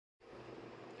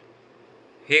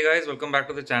Hey guys, welcome back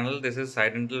to the channel. This is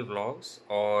side dental vlogs.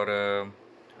 और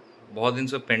बहुत दिन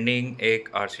से पेंडिंग एक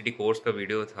आरसीटी कोर्स का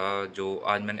वीडियो था जो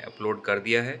आज मैंने अपलोड कर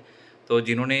दिया है। तो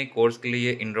जिन्होंने कोर्स के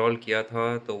लिए इनरोल किया था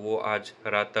तो वो आज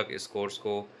रात तक इस कोर्स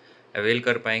को अवेल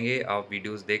कर पाएंगे, आप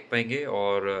वीडियोस देख पाएंगे।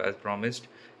 और as promised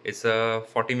it's a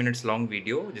 40 minutes long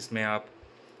video जिसमें आप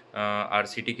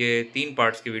आरसीटी के 3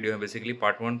 पार्ट्स की वीडियो है। Basically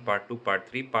part 1, part 2, part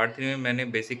 3। Part 3 में मैंने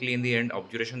basically in the and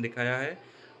observation दिखाया है,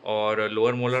 और lower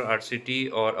molar RCT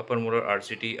or upper molar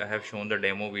RCT I have shown the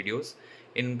demo videos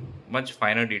in much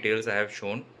finer details I have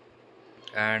shown.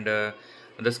 And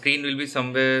the screen will be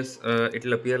somewhere, it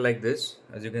will appear like this.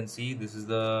 As you can see, this is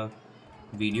the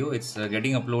video. It's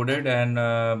getting uploaded, and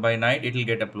by night it will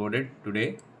get uploaded today,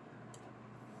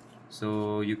 so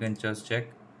you can just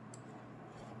check.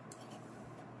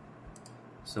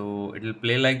 So it will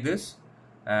play like this,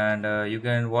 and you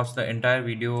can watch the entire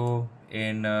video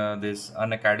in this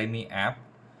Unacademy app.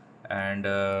 And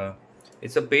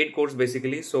it's a paid course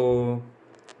basically, so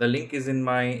the link is in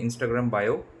my Instagram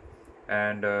bio.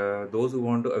 And those who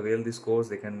want to avail this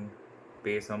course, they can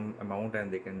pay some amount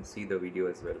and they can see the video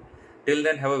as well. Till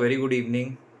then, have a very good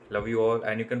evening. Love you all,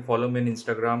 and you can follow me on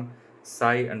Instagram,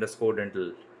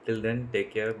 sai_dental. Till then,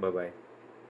 take care. Bye bye.